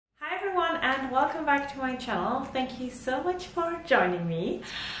and welcome back to my channel. Thank you so much for joining me.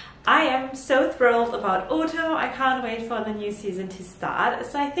 I am so thrilled about autumn. I can't wait for the new season to start.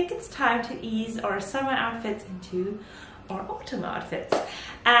 So I think it's time to ease our summer outfits into our autumn outfits.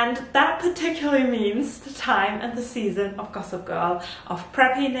 And that particularly means the time and the season of Gossip Girl, of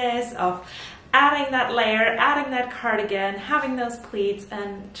preppiness, of adding that layer, adding that cardigan, having those pleats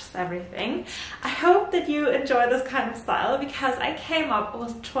and just everything. I hope that you enjoy this kind of style because I came up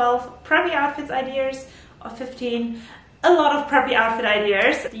with 12 preppy outfits ideas or 15, a lot of preppy outfit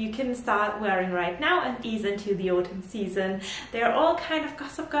ideas you can start wearing right now and ease into the autumn season. They're all kind of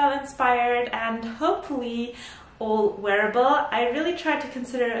Gossip Girl inspired and hopefully all wearable. I really tried to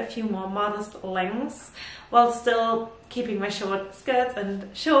consider a few more modest lengths while still keeping my short skirts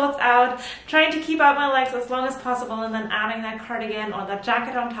and shorts out, trying to keep out my legs as long as possible, and then adding that cardigan or that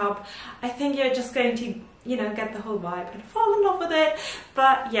jacket on top. I think you're just going to, you know, get the whole vibe and fall in love with it.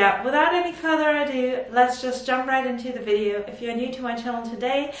 But yeah, without any further ado, let's just jump right into the video. If you're new to my channel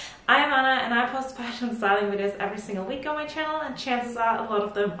today, I am Anna and I post fashion styling videos every single week on my channel, and chances are a lot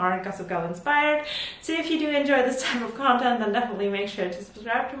of them are Gossip Girl inspired. So if you do enjoy this type of content, then definitely make sure to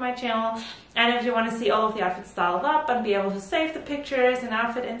subscribe to my channel. And if you want to see all of the outfits styled up and be able to save the pictures and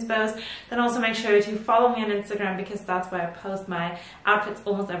outfit inspos, then also make sure to follow me on Instagram because that's where I post my outfits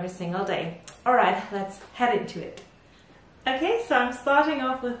almost every single day. Alright, let's head into it. Okay, so I'm starting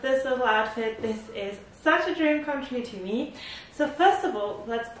off with this little outfit. This is such a dream come true to me. So first of all,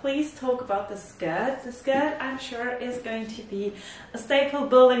 let's please talk about the skirt. The skirt, I'm sure, is going to be a staple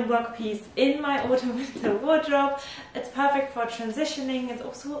building block piece in my autumn-winter wardrobe. It's perfect for transitioning. It's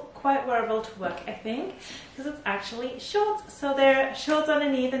also quite wearable to work, I think, because it's actually shorts. So they're shorts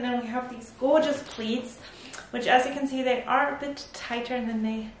underneath, and then we have these gorgeous pleats, which, as you can see, they are a bit tighter and then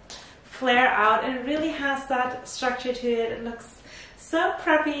they flare out, and it really has that structure to it. It looks so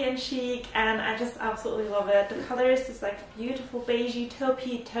preppy and chic, and I just absolutely love it. The color is this like beautiful beigey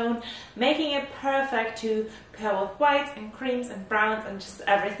taupey tone, making it perfect to pair with whites and creams and browns and just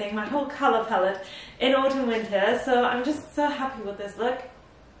everything, my whole color palette in autumn winter. So I'm just so happy with this look.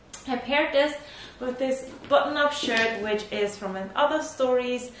 I paired this with this button-up shirt, which is from other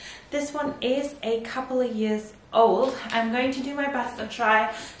stories. This one is a couple of years old. I'm going to do my best and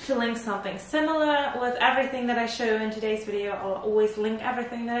try to link something similar with everything that I show in today's video. I'll always link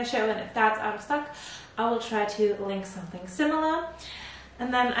everything that I show, and if that's out of stock, I will try to link something similar.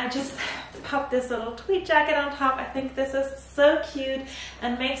 And then I just popped this little tweed jacket on top. I think this is so cute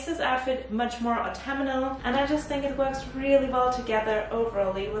and makes this outfit much more autumnal, and I just think it works really well together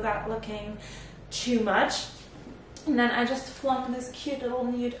overally without looking too much. And then I just flunked this cute little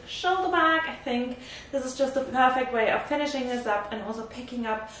nude shoulder bag. I think this is just a perfect way of finishing this up and also picking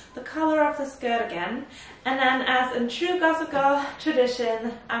up the color of the skirt again. And then, as in true Gossip Girl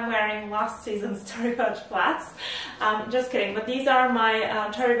tradition, I'm wearing last season's Tory Burch flats. Just kidding, but these are my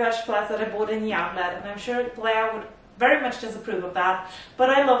Tory Burch flats that I bought in the outlet, and I'm sure Blair would very much disapprove of that,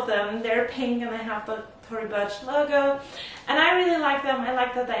 but I love them. They're pink and they have the Tory Burch logo, and I really like them. I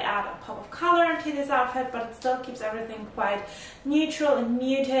like that they add a pop of color into this outfit, but it still keeps everything quite neutral and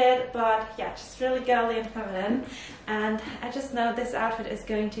muted, but yeah, just really girly and feminine. And I just know this outfit is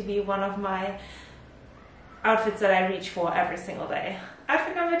going to be one of my outfits that I reach for every single day.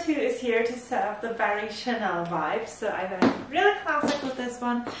 Outfit number 2 is here to serve the very Chanel vibe, so I went really classic with this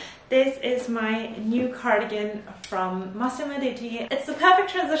one. This is my new cardigan from Massimo Dutti. It's the perfect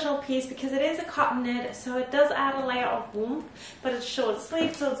transitional piece because it is a cotton knit, so it does add a layer of warmth, but it's short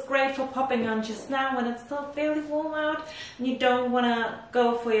sleeved, so it's great for popping on just now when it's still fairly warm out and you don't want to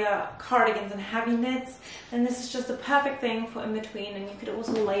go for your cardigans and heavy knits. And this is just a perfect thing for in between, and you could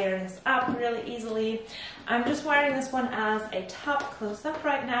also layer this up really easily. I'm just wearing this one as a top close up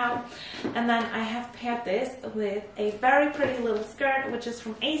right now, and then I have paired this with a very pretty little skirt, which is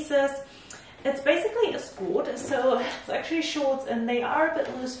from Aces. It's basically a skirt, so it's actually shorts and they are a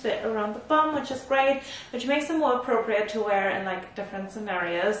bit loose fit around the bum, which is great, which makes them more appropriate to wear in like different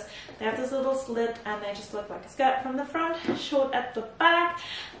scenarios. They have this little slit and they just look like a skirt from the front, short at the back,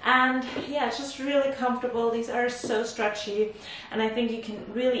 and yeah, it's just really comfortable. These are so stretchy, and I think you can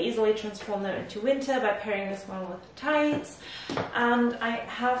really easily transform them into winter by pairing this one with tights. And I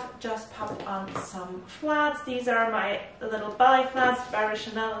have just popped on some flats. These are my little ballet flats, very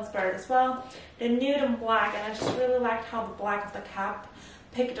Chanel inspired as well. They're nude and black, and I just really liked how the black of the cap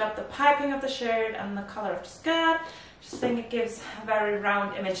picked up the piping of the shirt and the color of the skirt. Just think it gives a very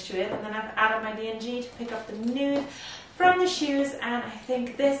round image to it. And then I've added my D&G to pick up the nude from the shoes, and I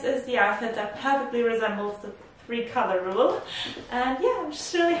think this is the outfit that perfectly resembles the 3-color rule. And yeah, I'm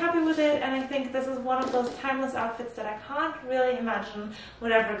just really happy with it, and I think this is one of those timeless outfits that I can't really imagine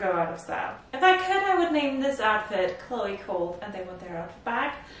would ever go out of style. If I could, I would name this outfit Chloe Cold and They Want Their Outfit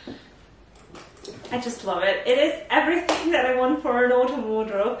Back. I just love it. It is everything that I want for an autumn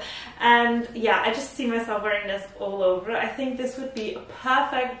wardrobe, and yeah, I just see myself wearing this all over. I think this would be a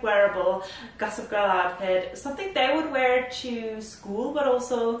perfect wearable Gossip Girl outfit, something they would wear to school, but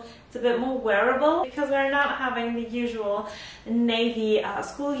also it's a bit more wearable because we're not having the usual navy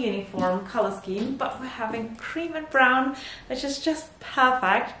school uniform color scheme, but we're having cream and brown, which is just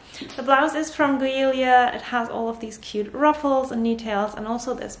perfect. The blouse is from Goelia. It has all of these cute ruffles and details, and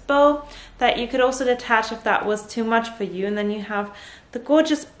also this bow that you could also detach if that was too much for you, and then you have the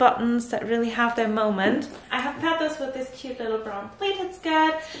gorgeous buttons that really have their moment. I have paired this with this cute little brown pleated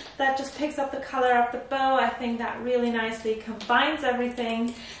skirt that just picks up the color of the bow. I think that really nicely combines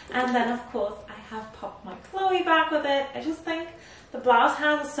everything. And then of course I have popped my Chloe back with it. I just think the blouse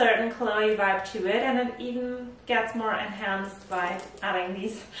has a certain Chloe vibe to it, and it even gets more enhanced by adding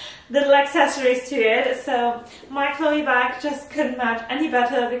these little accessories to it. So my Chloe bag just couldn't match any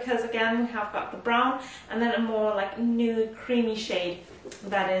better, because again, we have got the brown and then a more like nude creamy shade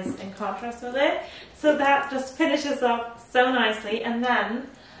that is in contrast with it. So that just finishes off so nicely. And then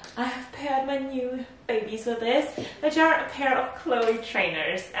I have paired my new babies with this, which are a pair of Chloe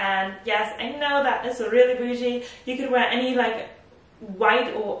trainers. And yes, I know that is really bougie. You could wear any like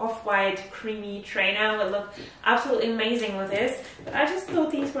white or off-white creamy trainer, would look absolutely amazing with this. But I just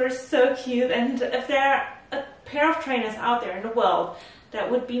thought these were so cute, and if there are a pair of trainers out there in the world that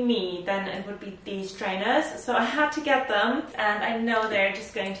would be me, then it would be these trainers. So I had to get them, and I know they're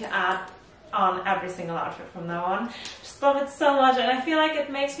just going to add on every single outfit from now on. Just love it so much, and I feel like it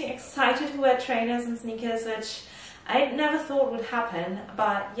makes me excited to wear trainers and sneakers, which I never thought would happen,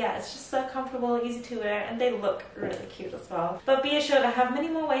 but yeah, it's just so comfortable, easy to wear, and they look really cute as well. But be assured, I have many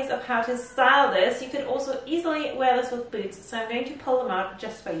more ways of how to style this. You could also easily wear this with boots, so I'm going to pull them out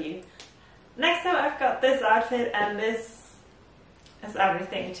just for you. Next up, I've got this outfit, and this is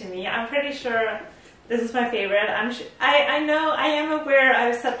everything to me. I'm pretty sure this is my favorite. I know, I am aware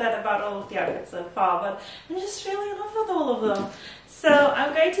I've said that about all of the outfits so far, but I'm just really in love with all of them. So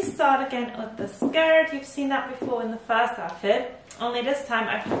I'm going to start again with the skirt. You've seen that before in the first outfit, only this time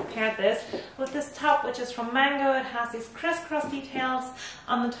I've paired this with this top, which is from Mango. It has these crisscross details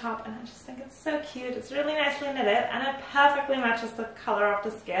on the top, and I just think it's so cute. It's really nicely knitted, and it perfectly matches the color of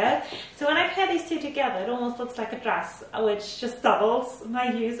the skirt. So when I pair these two together, it almost looks like a dress, which just doubles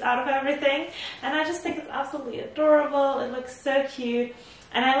my use out of everything. And I just think it's absolutely adorable. It looks so cute.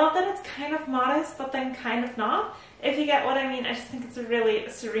 And I love that it's kind of modest, but then kind of not. If you get what I mean, I just think it's a really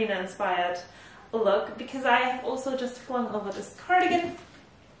Serena-inspired look, because I have also just flung over this cardigan,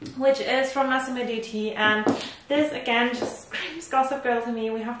 which is from Massimo Dutti, and this again just screams Gossip Girl to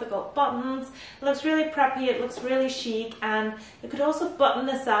me. We have the gold buttons. It looks really preppy, it looks really chic, and you could also button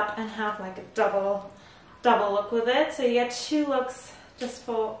this up and have like a double look with it. So you get two looks just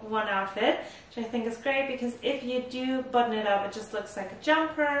for one outfit, which I think is great, because if you do button it up, it just looks like a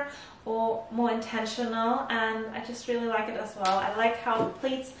jumper or more intentional, and I just really like it as well. I like how the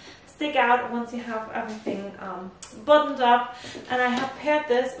pleats stick out once you have everything buttoned up. And I have paired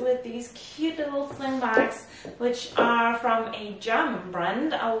this with these cute little sling bags, which are from a German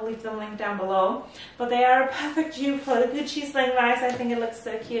brand. I will leave them linked down below, but they are a perfect dupe for the Gucci sling bags. I think it looks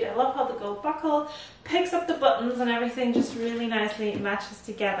so cute. I love how the gold buckle picks up the buttons, and everything just really nicely matches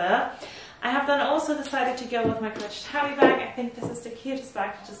together. I have then also decided to go with my clutch tabby bag. I think this is the cutest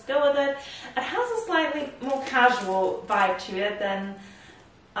bag to just go with it. It has a slightly more casual vibe to it than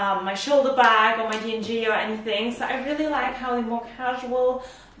my shoulder bag or my D&G or anything. So I really like how the more casual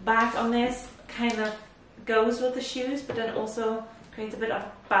bag on this kind of goes with the shoes, but then also creates a bit of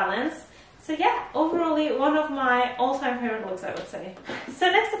balance. So yeah, overall one of my all-time favorite looks, I would say. So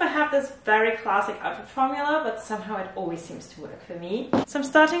next up I have this very classic outfit formula, but somehow it always seems to work for me. So I'm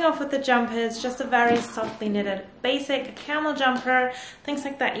starting off with the jumpers, just a very softly knitted basic camel jumper. Things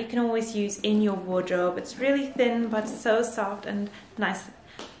like that you can always use in your wardrobe. It's really thin, but so soft and nice.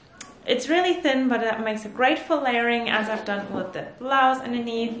 It's really thin, but that makes it great for layering, as I've done with the blouse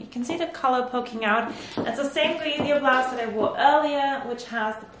underneath. You can see the color poking out. It's the same Goelia blouse that I wore earlier, which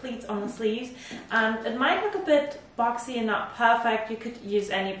has the pleats on the sleeves. And it might look a bit boxy and not perfect. You could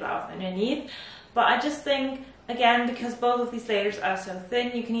use any blouse underneath. But I just think, again, because both of these layers are so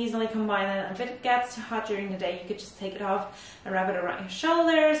thin, you can easily combine it. And if it gets too hot during the day, you could just take it off and wrap it around your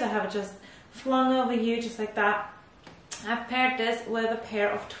shoulders, or have it just flung over you, just like that. I've paired this with a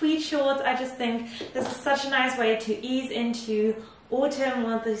pair of tweed shorts. I just think this is such a nice way to ease into autumn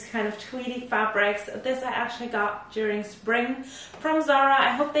with these kind of tweedy fabrics. This I actually got during spring from ZARA.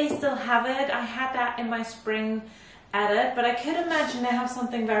 I hope they still have it. I had that in my spring edit, but I could imagine they have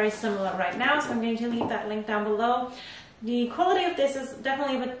something very similar right now, so I'm going to leave that link down below. The quality of this is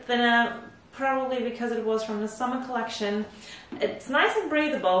definitely a bit thinner, probably because it was from the summer collection. It's nice and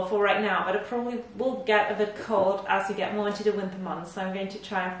breathable for right now, but it probably will get a bit cold as you get more into the winter months, so I'm going to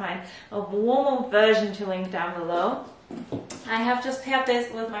try and find a warmer version to link down below. I have just paired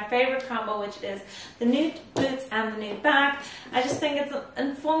this with my favorite combo, which is the nude boots and the nude bag. I just think it's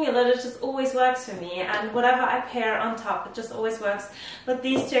a formula that just always works for me, and whatever I pair on top, it just always works with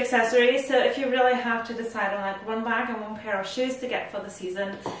these two accessories. So if you really have to decide on like one bag and one pair of shoes to get for the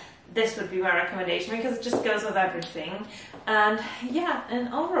season, this would be my recommendation because it just goes with everything. And yeah,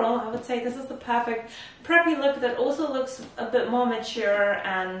 and overall I would say this is the perfect preppy look that also looks a bit more mature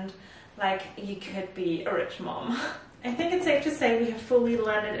and like you could be a rich mom. I think it's safe to say we have fully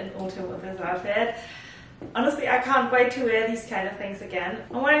landed in autumn with this outfit. Honestly, I can't wait to wear these kind of things again.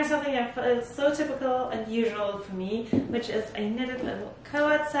 I'm wearing something that feels so typical and usual for me, which is a knitted little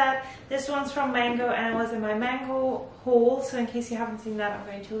co-ed set. This one's from Mango and it was in my Mango haul, so in case you haven't seen that, I'm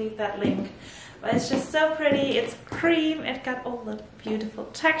going to leave that link. But it's just so pretty. It's cream, it got all the beautiful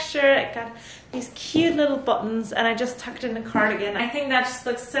texture, it got these cute little buttons, and I just tucked in the cardigan. I think that just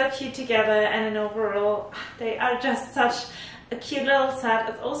looks so cute together, and in overall, they are just such a cute little set.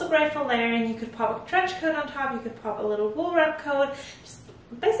 It's also great for layering. You could pop a trench coat on top, you could pop a little wool wrap coat, just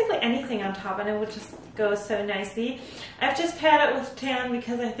basically anything on top, and it would just go so nicely. I've just paired it with tan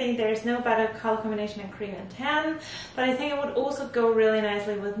because I think there's no better color combination than cream and tan, but I think it would also go really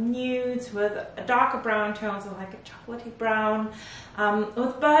nicely with nudes, with darker brown tones, or like a chocolatey brown,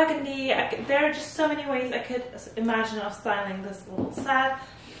 with burgundy. There are just so many ways I could imagine of styling this little set.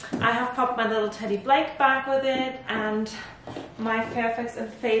 I have popped my little Teddy Blake bag with it and my Fairfax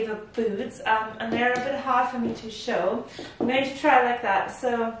and Favor boots, and they're a bit hard for me to show. I'm going to try like that.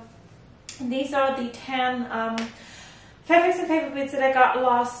 So these are the tan Fairfax and Favor boots that I got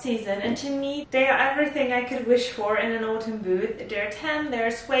last season, and to me they are everything I could wish for in an autumn boot. They're tan,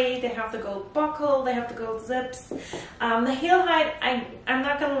 they're suede, they have the gold buckle, they have the gold zips. The heel height, I'm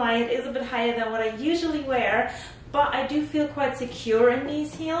not gonna lie, it is a bit higher than what I usually wear, but I do feel quite secure in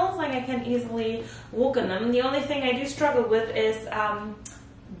these heels. Like I can easily walk in them. The only thing I do struggle with is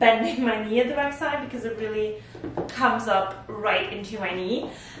bending my knee at the back side because it really comes up right into my knee.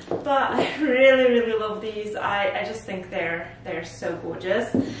 But I really love these. I just think they're so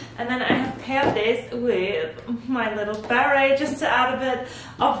gorgeous. And then I have paired this with my little beret just to add a bit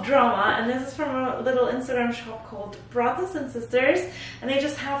of drama. And this is from a little Instagram shop called Brothers and Sisters, and they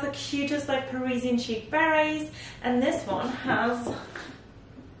just have the cutest like Parisian chic berets. And this one has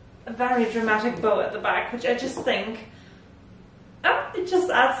a very dramatic bow at the back, which I just think, it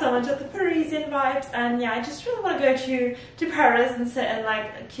just adds so much of the Parisian vibes. And yeah, I just really want to go to Paris and sit in like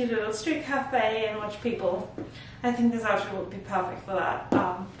a cute little street cafe and watch people. I think this outfit would be perfect for that.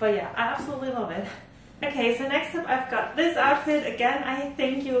 But yeah, I absolutely love it. Okay, so next up I've got this outfit. Again, I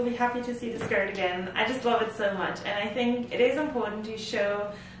think you will be happy to see the skirt again. I just love it so much, and I think it is important to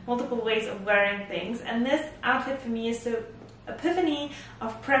show multiple ways of wearing things. And this outfit for me is so epiphany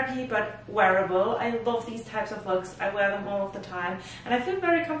of preppy but wearable. I love these types of looks. I wear them all of the time, and I feel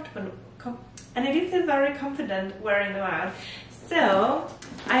very comfortable. And I do feel very confident wearing them out. So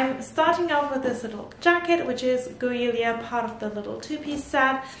I'm starting off with this little jacket, which is Goelia, part of the little two-piece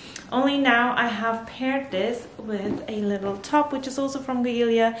set. Only now I have paired this with a little top, which is also from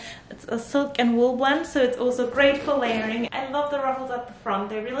Goelia. It's a silk and wool blend, so it's also great for layering. I love the ruffles at the front.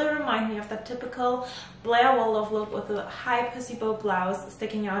 They really remind me of that typical Blair Waldorf look with a high pussy bow blouse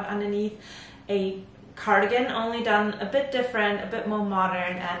sticking out underneath a cardigan, only done a bit different, a bit more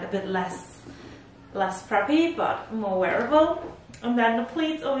modern, and a bit less preppy, but more wearable. And then the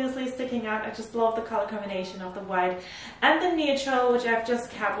pleats obviously sticking out. I just love the color combination of the white and the neutral, which I've just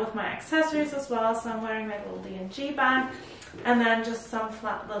kept with my accessories as well. So I'm wearing my little D&G bag, and then just some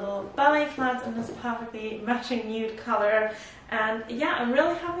flat little ballet flats in this perfectly matching nude color. And yeah, I'm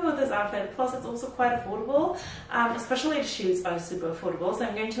really happy with this outfit. Plus it's also quite affordable, especially the shoes are super affordable, so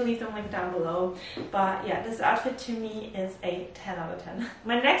I'm going to leave them linked down below. But yeah, this outfit to me is a 10 out of 10.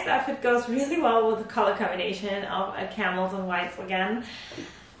 My next outfit goes really well with the color combination of camels and whites again.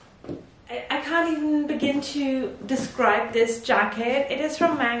 I can't even begin to describe this jacket. It is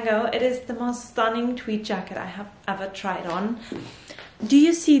from Mango. It is the most stunning tweed jacket I have ever tried on. Do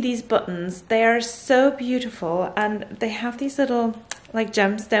you see these buttons? They are so beautiful, and they have these little like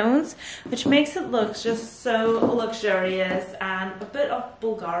gemstones, which makes it look just so luxurious and a bit of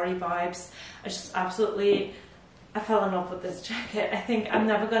Bulgari vibes. I just absolutely I fell in love with this jacket. I think I'm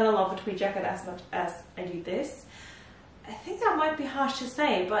never gonna love a tweed jacket as much as I do this. I think that might be harsh to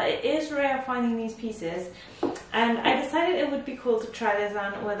say, but it is rare finding these pieces, and I decided it would be cool to try this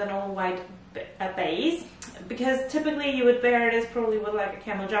on with an all white base, because typically you would wear this probably with like a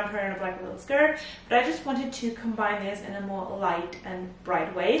camel jumper and a black little skirt, but I just wanted to combine this in a more light and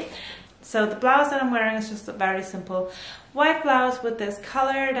bright way. So the blouse that I'm wearing is just a very simple white blouse with this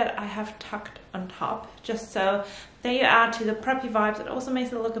color that I have tucked on top, just so there you add to the preppy vibes. It also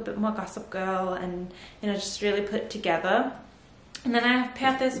makes it look a bit more Gossip Girl and, you know, just really put together. And then I have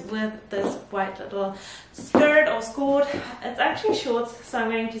paired this with this white little skirt or skirt. It's actually shorts, so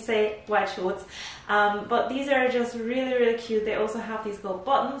I'm going to say white shorts. But these are just really, really cute. They also have these gold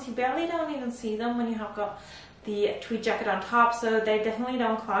buttons. You barely don't even see them when you have got the tweed jacket on top, so they definitely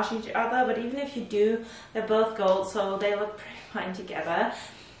don't clash each other, but even if you do, they're both gold, so they look pretty fine together.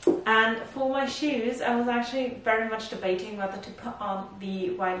 And for my shoes, I was actually very much debating whether to put on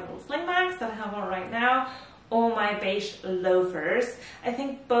the white little slingbacks that I have on right now or my beige loafers. I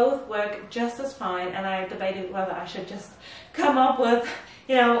think both work just as fine, and I debated whether I should just come up with,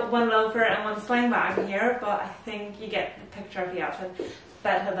 you know, one loafer and one slingback here, but I think you get the picture of the outfit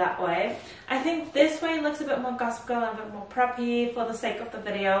better that way. I think this way looks a bit more Gossip Girl and a bit more preppy for the sake of the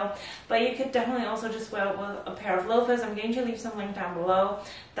video, but you could definitely also just wear it with a pair of loafers. I'm going to leave some link down below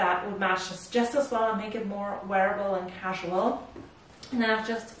that would match just as well and make it more wearable and casual. And I've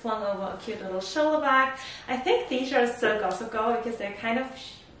just flung over a cute little shoulder bag. I think these are so Gossip Girl because they're kind of,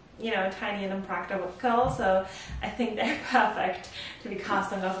 you know, tiny and impractical, so I think they're perfect to be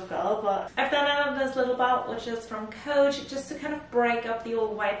cast on Gossip Girl. But I've done out of this little belt, which is from Coach, just to kind of break up the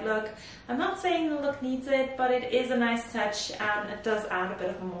old white look. I'm not saying the look needs it, but it is a nice touch and it does add a bit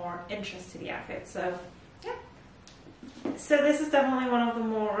of more interest to the outfit, so yeah. So this is definitely one of the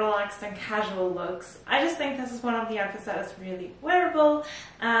more relaxed and casual looks. I just think this is one of the outfits that is really wearable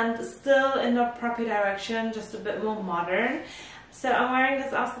and still in the preppy direction, just a bit more modern. So I'm wearing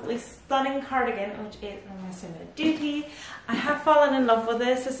this absolutely stunning cardigan, which is my summer duty. I have fallen in love with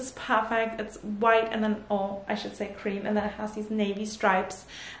this. This is perfect. It's white and then, oh, I should say cream, and then it has these navy stripes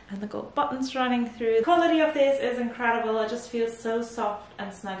and the gold buttons running through. The quality of this is incredible. It just feels so soft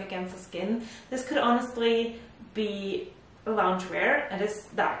and snug against the skin. This could honestly be loungewear. It is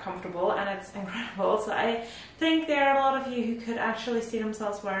that comfortable and it's incredible. So I think there are a lot of you who could actually see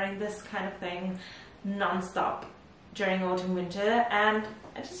themselves wearing this kind of thing non-stop during autumn winter, and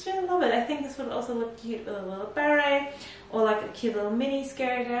I just really love it. I think this would also look cute with a little beret or like a cute little mini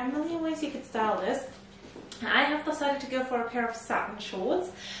skirt. There are a million ways you could style this. I have decided to go for a pair of satin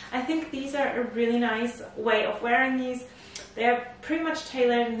shorts. I think these are a really nice way of wearing these. They're pretty much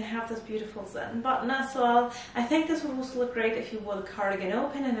tailored and they have this beautiful satin button as well. I think this would also look great if you wore the cardigan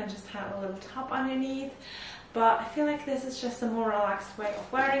open and then just had a little top underneath, but I feel like this is just a more relaxed way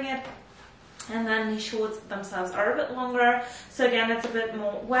of wearing it. And then the shorts themselves are a bit longer, so again it's a bit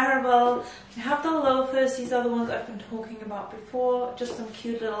more wearable. You have the loafers. These are the ones I've been talking about before, just some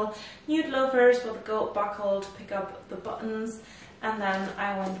cute little nude loafers with a gold buckle to pick up the buttons. And then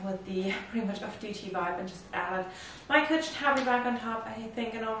I went with the pretty much off-duty vibe and just added my Coach tabby bag on top. I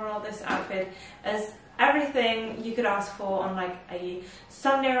think and overall this outfit is everything you could ask for on like a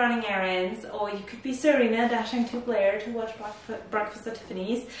Sunday running errands, or you could be Serena dashing to Blair to watch Breakfast at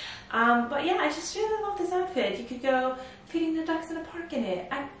Tiffany's. But yeah, I just really love this outfit. You could go feeding the ducks in a park in it.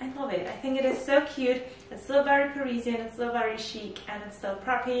 I love it. I think it is so cute. It's still very Parisian, it's still very chic, and it's still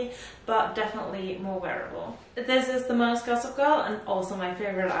preppy, but definitely more wearable. This is the most Gossip Girl and also my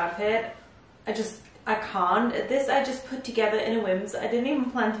favorite outfit. I can't. This I just put together in a whim. I didn't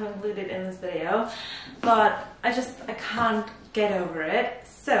even plan to include it in this video, but I can't get over it.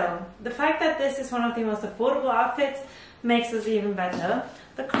 So the fact that this is one of the most affordable outfits makes this even better.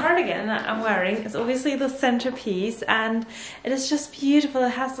 The cardigan that I'm wearing is obviously the centerpiece and it is just beautiful.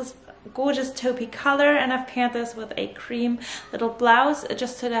 It has this gorgeous taupey color, and I've paired this with a cream little blouse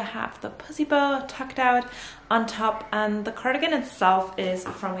just so that I have the pussy bow tucked out on top, and the cardigan itself is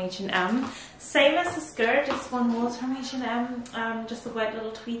from H&M. Same as the skirt, this one was from H&M, just a white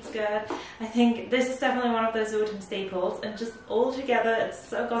little tweed skirt. I think this is definitely one of those autumn staples, and just all together it's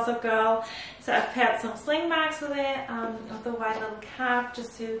so Gossip Girl. So I've paired some slingbacks with it, with the white little cap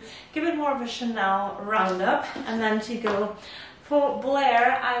just to give it more of a Chanel roundup, and then to go for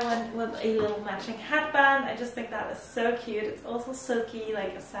Blair, I went with a little matching headband. I just think that is so cute. It's also silky,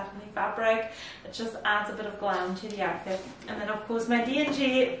 like a satiny fabric. It just adds a bit of glam to the outfit. And then of course my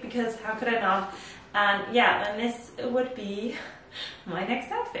D&G, because how could I not? And yeah, then this would be my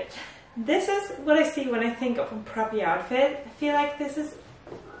next outfit. This is what I see when I think of a preppy outfit. I feel like this is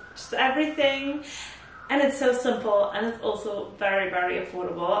just everything And it's so simple, and it's also very, very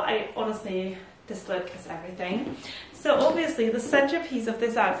affordable. I honestly, this look is everything. So obviously the centerpiece of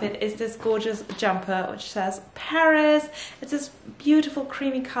this outfit is this gorgeous jumper which says Paris. It's this beautiful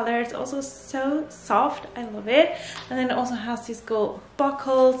creamy color. It's also so soft. I love it. And then it also has these gold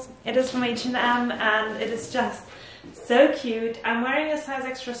buckles. It is from H&M and it is just so cute. I'm wearing a size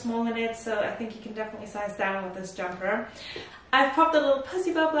extra small in it, so I think you can definitely size down with this jumper. I've popped a little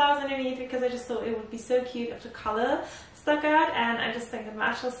pussy bow blouse underneath because I just thought it would be so cute if the color stuck out, and I just think it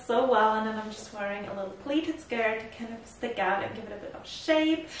matches so well. And then I'm just wearing a little pleated skirt to kind of stick out and give it a bit of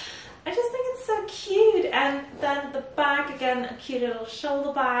shape. I just think it's so cute. And then the bag, again, a cute little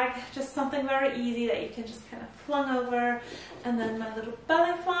shoulder bag, just something very easy that you can just kind of flung over. And then my little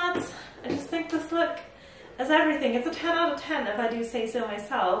belly flats. I just think this look is everything. It's a 10 out of 10 if I do say so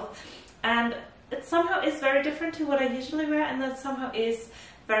myself. And it somehow is very different to what I usually wear, and that somehow is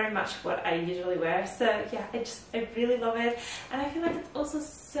very much what I usually wear. So yeah, I really love it, and I feel like it's also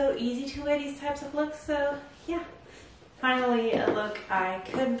so easy to wear these types of looks. So yeah, finally a look I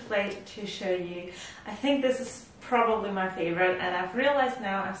couldn't wait to show you. I think this is probably my favorite, and I've realized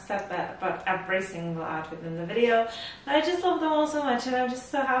now, I've said that about every single outfit in the video, but I just love them all so much, and I'm just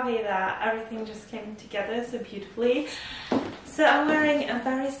so happy that everything just came together so beautifully. So I'm wearing a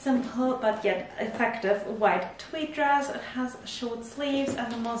very simple but yet effective white tweed dress. It has short sleeves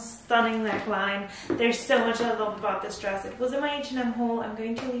and the most stunning neckline. There's so much I love about this dress. It was in my H&M haul. I'm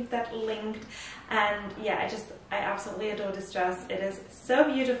going to leave that linked. And yeah, I absolutely adore this dress. It is so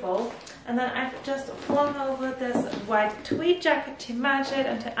beautiful. And then I've just flung over this white tweed jacket to match it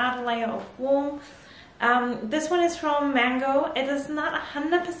and to add a layer of warmth. This one is from Mango. It is not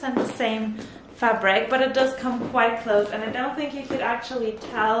 100% the same fabric, but it does come quite close, and I don't think you could actually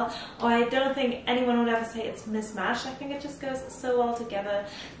tell, or I don't think anyone would ever say it's mismatched. I think it just goes so well together.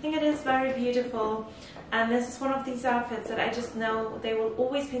 I think it is very beautiful, and this is one of these outfits that I just know they will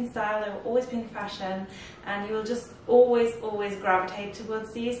always be in style, they will always be in fashion, and you will just always gravitate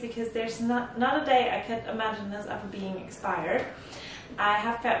towards these, because there's not a day I could imagine this ever being expired. I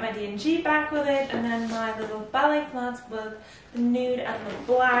have paired my D&G back with it, and then my little ballet flats with the nude and the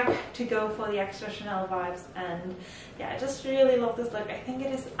black to go for the extra Chanel vibes. And yeah, I just really love this look. I think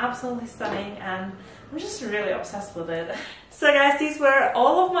it is absolutely stunning, and I'm just really obsessed with it. So guys, these were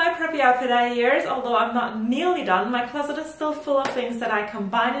all of my preppy outfit ideas. Although I'm not nearly done, my closet is still full of things that I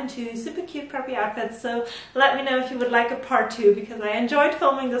combine into super cute preppy outfits. So let me know if you would like a part 2, because I enjoyed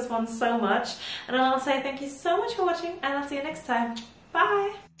filming this one so much. And I'll say thank you so much for watching, and I'll see you next time.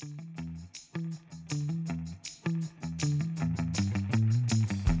 Bye!